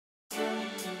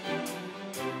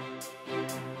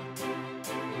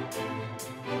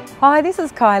Hi, this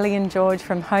is Kylie and George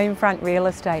from Homefront Real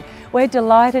Estate. We're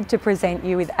delighted to present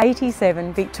you with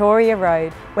 87 Victoria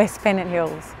Road, West Pennant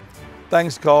Hills.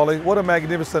 Thanks, Kylie. What a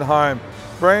magnificent home.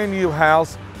 Brand new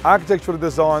house, architecturally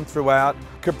designed throughout,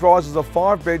 comprises of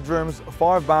 5 bedrooms,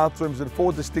 5 bathrooms and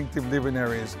 4 distinctive living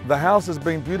areas. The house has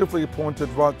been beautifully appointed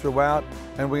right throughout,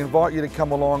 and we invite you to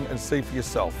come along and see for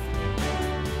yourself.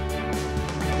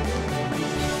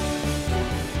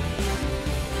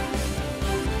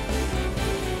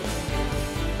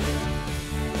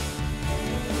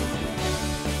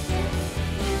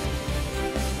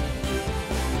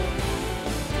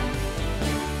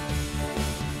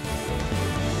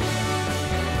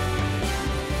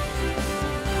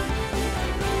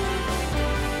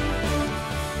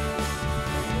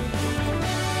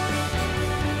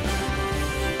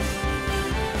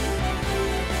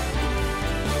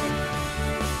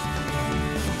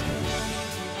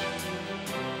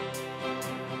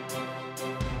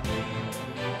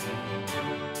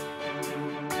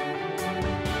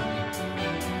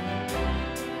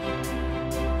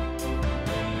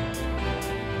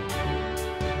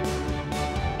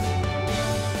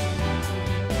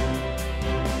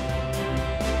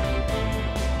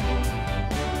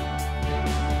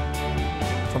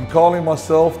 From Kylie and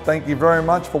myself, thank you very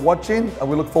much for watching, and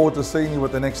we look forward to seeing you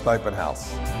at the next open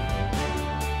house.